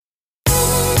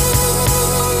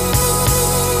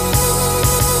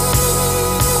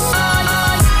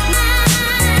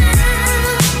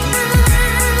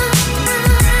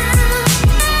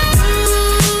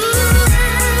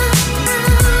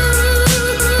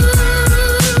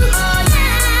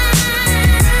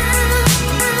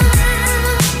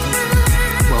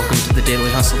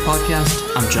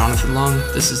Podcast. I'm Jonathan Long.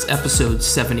 This is episode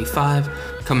 75,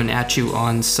 coming at you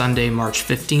on Sunday, March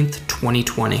 15th,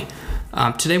 2020.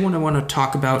 Today what I want to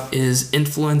talk about is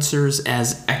influencers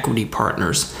as equity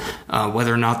partners,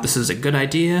 whether or not this is a good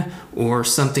idea or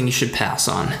something you should pass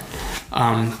on.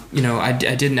 I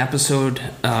did an episode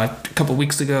a couple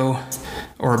weeks ago,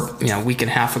 or a week and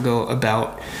a half ago,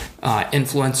 about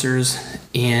influencers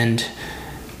and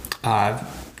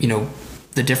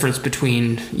the difference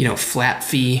between flat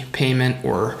fee payment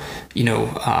or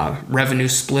revenue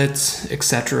splits,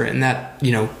 etc. And that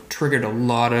triggered a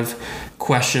lot of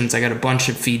questions. I got a bunch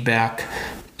of feedback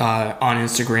on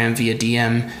Instagram via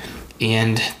DM,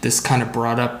 and this kind of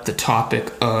brought up the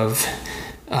topic of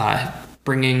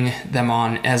bringing them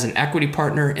on as an equity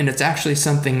partner, and it's actually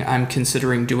something I'm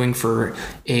considering doing for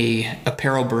a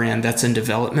apparel brand that's in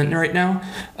development right now.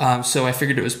 So I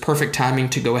figured it was perfect timing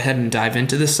to go ahead and dive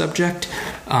into this subject.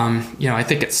 I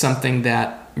think it's something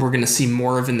that we're going to see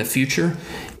more of in the future,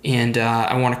 and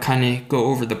I want to kind of go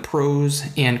over the pros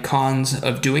and cons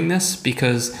of doing this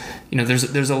because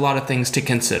there's a lot of things to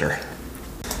consider.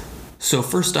 So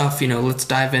first off, let's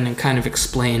dive in and kind of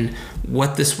explain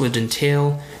what this would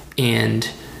entail and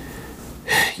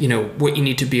what you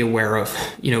need to be aware of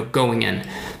going in.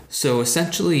 So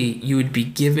essentially you would be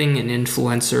giving an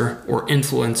influencer or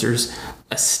influencers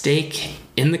a stake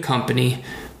in the company,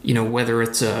 whether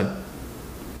it's a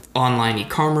online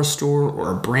e-commerce store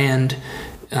or a brand,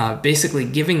 basically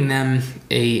giving them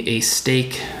a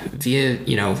stake via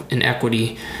an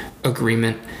equity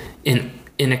agreement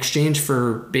in exchange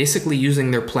for basically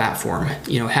using their platform,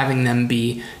 having them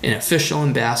be an official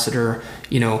ambassador,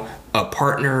 a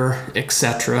partner,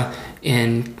 etc.,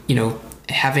 and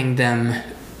having them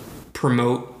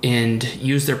promote and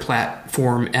use their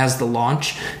platform as the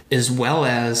launch, as well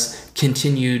as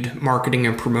continued marketing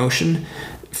and promotion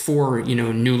for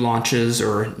new launches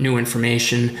or new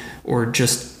information or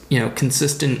just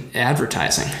consistent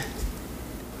advertising.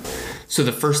 So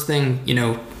the first thing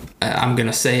I'm going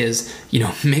to say is,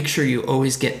 make sure you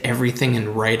always get everything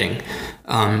in writing.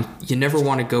 You never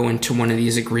want to go into one of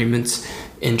these agreements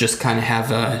and just kind of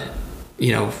have a,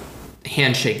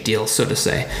 handshake deal, so to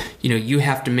say. You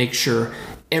have to make sure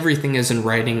everything is in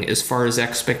writing as far as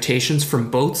expectations from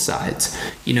both sides.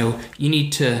 You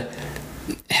need to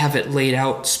have it laid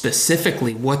out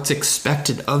specifically what's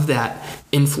expected of that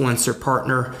influencer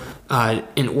partner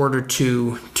in order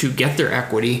to get their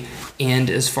equity, and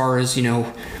as far as,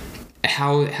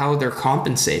 how they're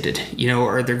compensated.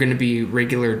 Are there going to be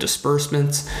regular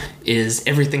disbursements? Is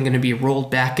everything going to be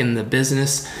rolled back in the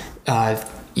business?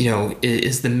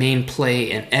 Is the main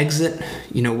play an exit?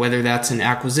 Whether that's an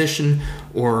acquisition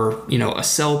or a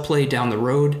sell play down the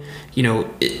road.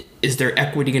 Is their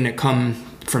equity going to come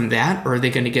from that, or are they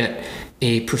going to get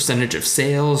a percentage of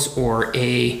sales or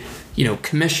a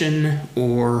commission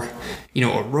or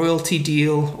a royalty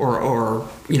deal or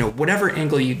whatever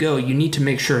angle you go? You need to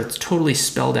make sure it's totally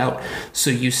spelled out, so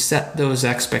you set those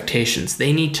expectations.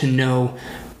 They need to know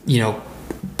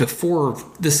before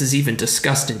this is even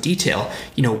discussed in detail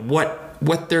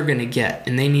what they're going to get,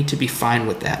 and they need to be fine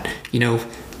with that.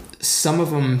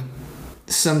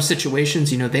 Some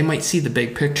situations, they might see the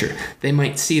big picture. They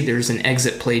might see there's an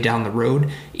exit play down the road,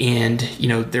 and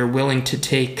they're willing to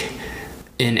take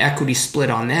an equity split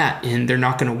on that, and they're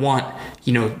not going to want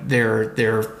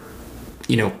their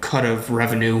cut of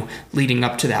revenue leading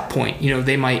up to that point.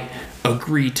 They might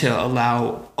agree to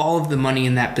allow all of the money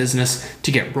in that business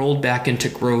to get rolled back into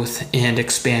growth and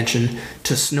expansion,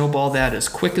 to snowball that as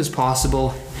quick as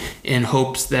possible in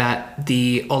hopes that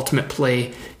the ultimate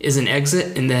play is an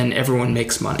exit and then everyone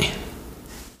makes money.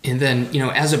 And then,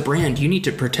 as a brand, you need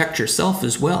to protect yourself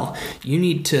as well. You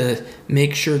need to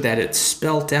make sure that it's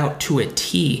spelt out to a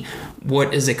T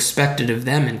what is expected of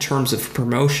them in terms of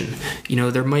promotion.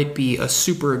 There might be a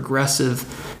super aggressive,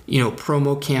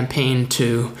 promo campaign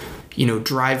to,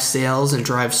 drive sales and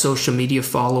drive social media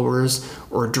followers,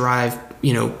 or drive,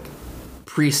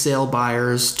 pre-sale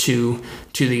buyers to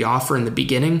the offer in the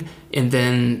beginning. And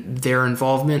then their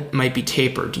involvement might be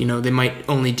tapered. They might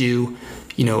only do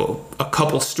a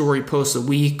couple story posts a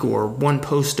week, or one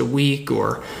post a week,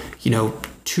 or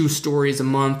 2 stories a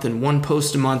month and 1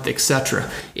 post a month,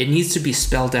 etc. It needs to be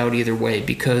spelled out either way,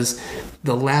 because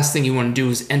the last thing you want to do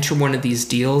is enter one of these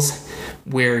deals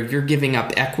where you're giving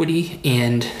up equity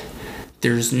and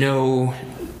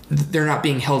they're not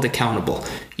being held accountable.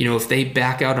 If they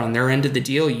back out on their end of the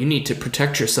deal, you need to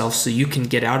protect yourself so you can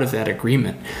get out of that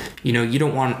agreement. You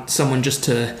don't want someone just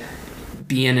to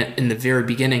be in it in the very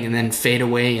beginning and then fade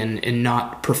away and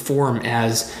not perform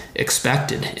as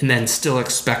expected, and then still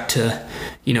expect to,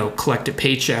 collect a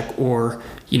paycheck or,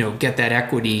 get that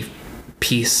equity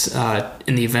piece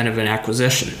in the event of an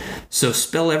acquisition. So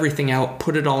spell everything out,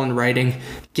 put it all in writing,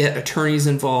 get attorneys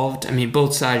involved. I mean,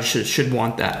 both sides should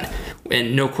want that,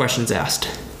 and no questions asked.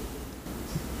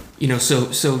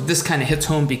 So this kind of hits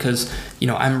home because,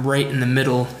 I'm right in the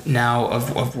middle now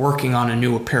of working on a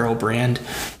new apparel brand.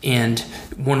 And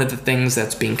one of the things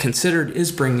that's being considered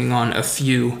is bringing on a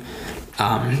few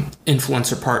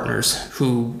influencer partners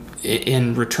who,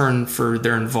 in return for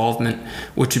their involvement,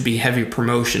 which would be heavy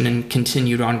promotion and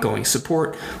continued ongoing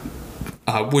support,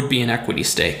 would be an equity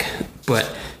stake.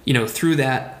 But through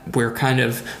that, we're kind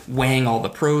of weighing all the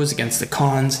pros against the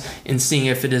cons and seeing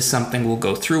if it is something we'll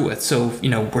go through with. So,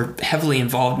 we're heavily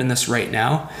involved in this right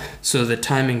now. So the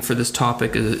timing for this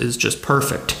topic is just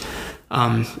perfect.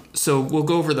 So we'll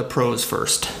go over the pros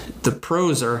first. The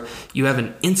pros are you have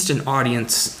an instant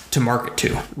audience to market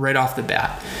to right off the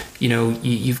bat.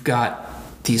 You've got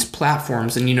these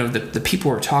platforms, and the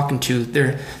people we're talking to,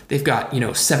 they've got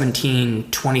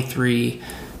 17, 23,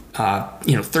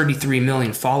 33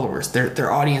 million followers.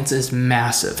 Their audience is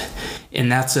massive,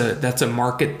 and that's a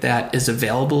market that is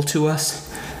available to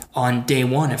us on day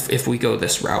one if we go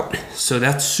this route. So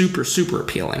that's super, super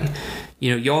appealing.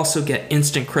 You also get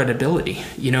instant credibility,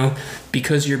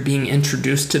 because you're being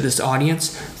introduced to this audience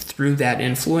through that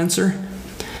influencer.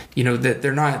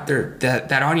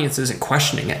 That audience isn't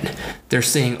questioning it. They're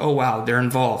saying, oh wow, they're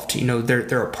involved.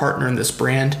 They're a partner in this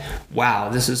brand. Wow,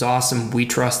 this is awesome. We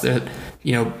trust it.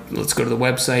 Let's go to the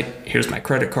website. Here's my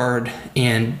credit card.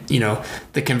 And,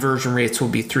 the conversion rates will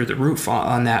be through the roof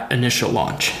on that initial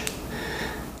launch.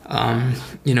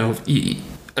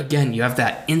 Again, you have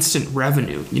that instant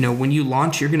revenue. When you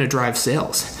launch, you're going to drive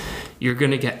sales. You're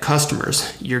going to get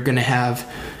customers. You're going to have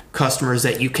customers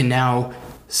that you can now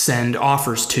send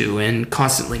offers to and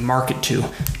constantly market to,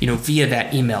 via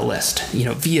that email list,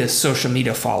 via social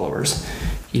media followers.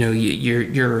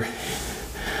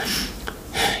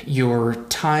 Your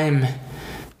time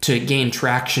to gain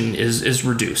traction is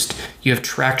reduced. You have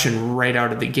traction right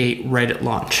out of the gate, right at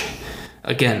launch.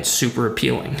 Again, super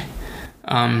appealing.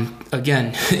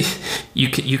 Again,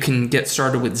 you can get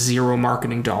started with zero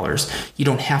marketing dollars. You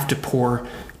don't have to pour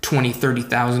 $20,000,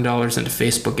 $30,000 into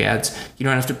Facebook ads. You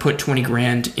don't have to put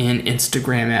 $20,000 in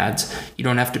Instagram ads. You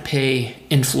don't have to pay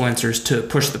influencers to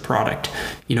push the product.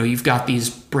 You've got these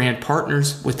brand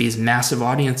partners with these massive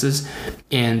audiences,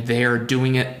 and they are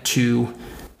doing it to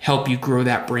help you grow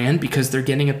that brand because they're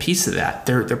getting a piece of that.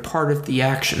 They're part of the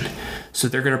action. So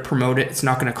they're going to promote it. It's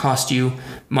not going to cost you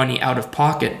money out of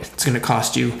pocket. It's going to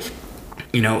cost you,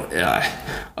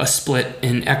 a split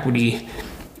in equity,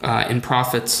 in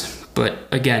profits. But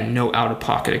again, no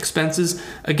out-of-pocket expenses.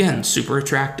 Again, super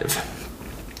attractive.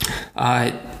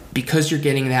 Because you're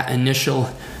getting that initial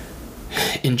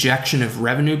injection of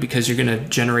revenue, because you're going to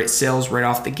generate sales right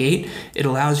off the gate, it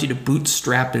allows you to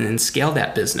bootstrap and then scale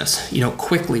that business,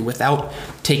 quickly without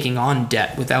taking on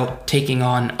debt, without taking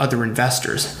on other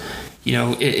investors.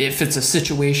 If it's a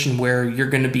situation where you're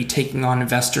going to be taking on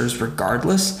investors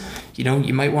regardless,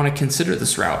 you might want to consider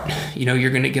this route. You're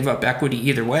going to give up equity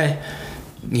either way.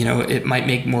 It might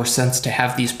make more sense to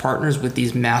have these partners with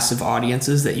these massive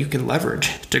audiences that you can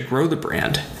leverage to grow the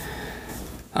brand.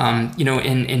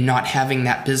 And not having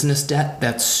that business debt,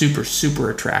 that's super, super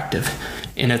attractive.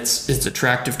 And it's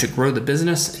attractive to grow the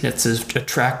business, and it's as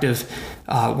attractive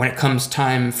when it comes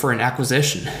time for an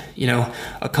acquisition.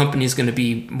 A company is going to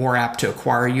be more apt to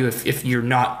acquire you if you're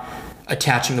not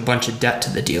attaching a bunch of debt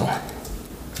to the deal.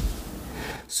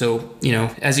 So,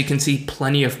 as you can see,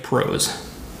 plenty of pros.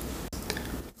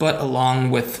 But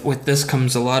along with this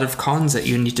comes a lot of cons that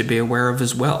you need to be aware of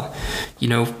as well.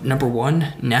 Number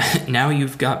one, now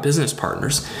you've got business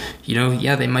partners.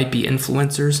 They might be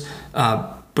influencers,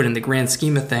 but in the grand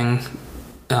scheme of thing,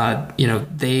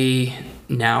 they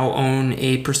now own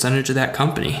a percentage of that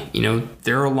company.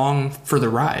 They're along for the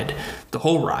ride, the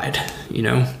whole ride.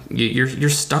 You're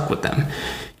stuck with them.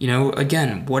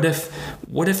 Again, what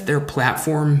if their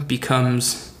platform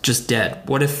becomes just dead?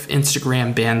 What if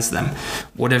Instagram bans them?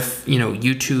 What if,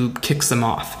 YouTube kicks them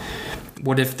off?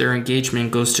 What if their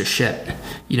engagement goes to shit?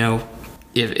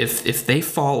 If they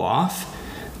fall off,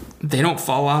 they don't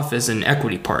fall off as an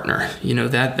equity partner.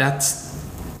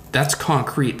 That's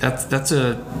concrete. That's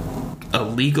a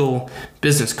legal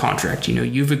business contract.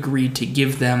 You've agreed to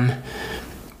give them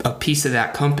a piece of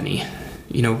that company,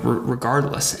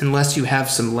 regardless, unless you have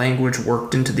some language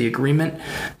worked into the agreement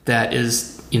that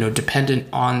is dependent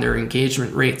on their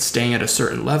engagement rate staying at a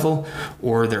certain level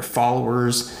or their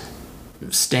followers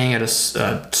staying at a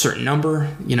certain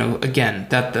number. Again,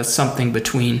 that's something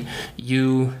between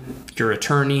you, your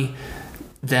attorney,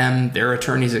 them, their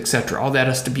attorneys, etc. All that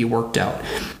has to be worked out.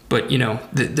 But,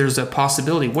 there's a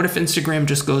possibility. What if Instagram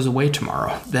just goes away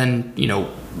tomorrow? Then,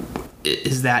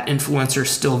 is that influencer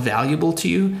still valuable to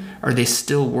you? Are they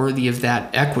still worthy of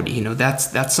that equity?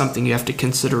 That's something you have to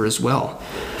consider as well.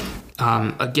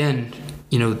 Again,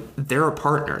 they're a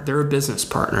partner, they're a business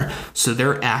partner. So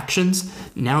their actions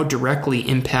now directly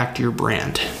impact your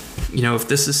brand. If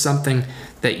this is something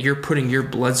that you're putting your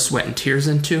blood, sweat, and tears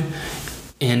into,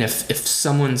 and if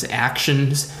someone's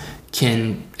actions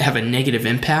can have a negative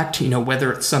impact,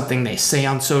 whether it's something they say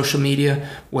on social media,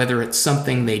 whether it's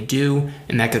something they do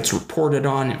and that gets reported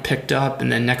on and picked up,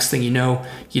 and then next thing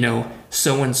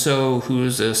so-and-so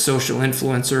who's a social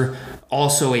influencer,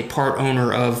 also a part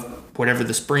owner of whatever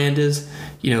this brand is,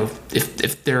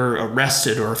 if they're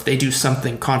arrested or if they do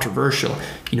something controversial,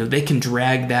 they can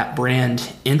drag that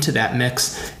brand into that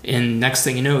mix, and next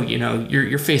thing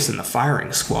you're facing the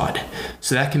firing squad.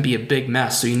 So that can be a big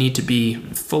mess. So you need to be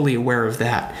fully aware of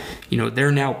that.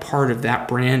 They're now part of that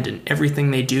brand, and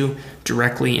everything they do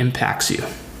directly impacts you.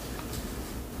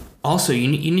 Also, you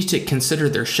need to consider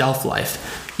their shelf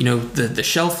life. The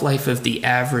shelf life of the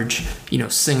average,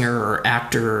 singer or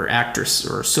actor or actress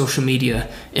or social media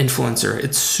influencer,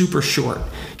 it's super short.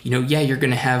 You're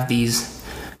going to have these,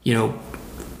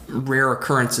 rare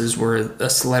occurrences where a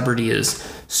celebrity is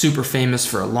super famous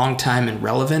for a long time and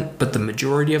relevant, but the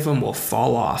majority of them will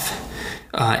fall off.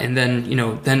 And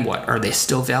then what? Are they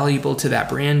still valuable to that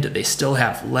brand? Do they still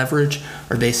have leverage?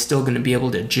 Are they still going to be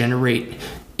able to generate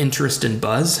interest and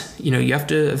buzz? You have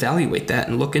to evaluate that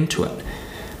and look into it.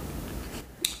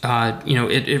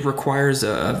 It requires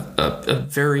a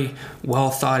very well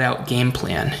thought out game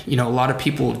plan. A lot of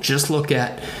people just look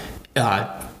at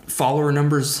follower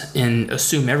numbers and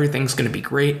assume everything's going to be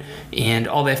great, and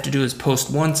all they have to do is post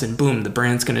once and boom, the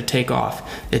brand's going to take off.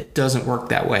 It doesn't work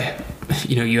that way.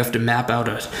 You have to map out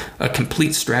a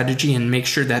complete strategy and make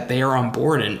sure that they are on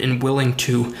board and willing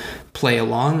to play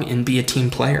along and be a team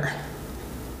player.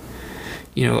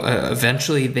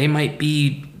 Eventually they might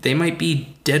be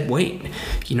dead weight.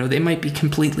 They might be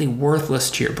completely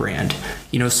worthless to your brand.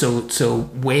 So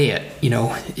weigh it.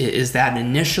 Is that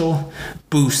initial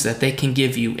boost that they can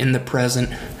give you in the present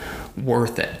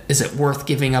worth it? Is it worth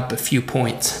giving up a few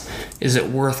points? Is it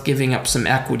worth giving up some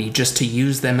equity just to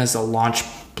use them as a launch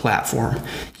platform?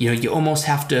 You almost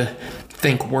have to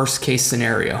think worst case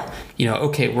scenario.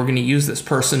 Okay, we're going to use this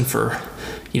person for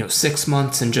 6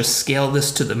 months and just scale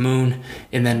this to the moon.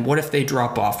 And then what if they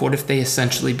drop off? What if they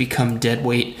essentially become dead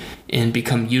weight and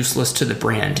become useless to the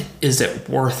brand? Is it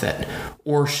worth it?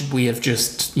 Or should we have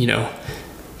just,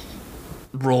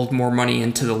 rolled more money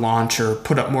into the launch or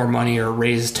put up more money or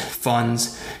raised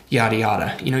funds, yada,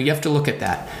 yada. You have to look at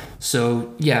that.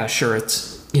 So yeah, sure.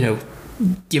 It's,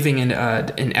 giving an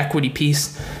equity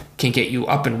piece can get you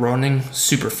up and running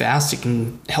super fast. It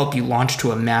can help you launch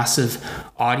to a massive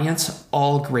audience.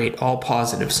 All great, all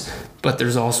positives. But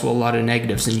there's also a lot of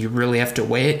negatives, and you really have to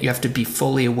weigh it. You have to be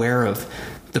fully aware of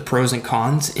the pros and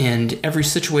cons, and every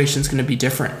situation is going to be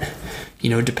different,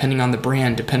 depending on the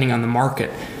brand, depending on the market.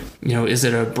 Is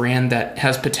it a brand that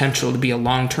has potential to be a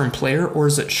long-term player, or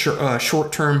is it a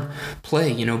short-term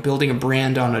play, building a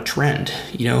brand on a trend?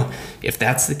 If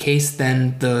that's the case,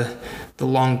 then the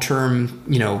long-term,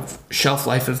 shelf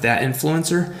life of that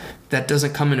influencer, that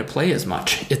doesn't come into play as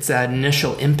much. It's that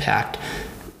initial impact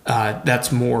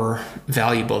that's more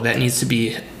valuable. That needs to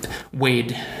be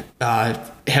weighed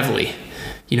heavily.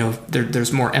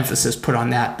 There's more emphasis put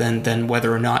on that than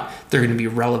whether or not they're going to be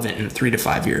relevant in 3 to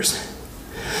 5 years.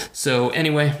 So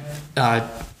anyway,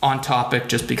 on topic,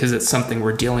 just because it's something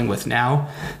we're dealing with now.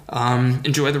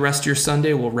 Enjoy the rest of your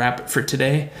Sunday. We'll wrap it for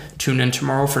today. Tune in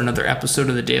tomorrow for another episode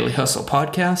of the Daily Hustle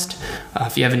podcast.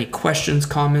 If you have any questions,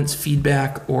 comments,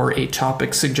 feedback, or a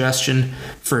topic suggestion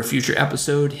for a future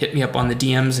episode, hit me up on the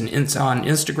DMs and on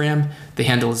Instagram. The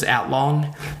handle is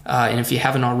 @long. And if you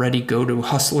haven't already, go to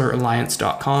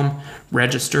hustleralliance.com.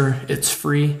 Register. It's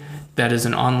free. That is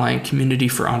an online community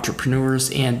for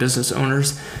entrepreneurs and business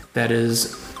owners that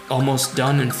is almost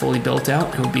done and fully built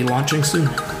out. It will be launching soon.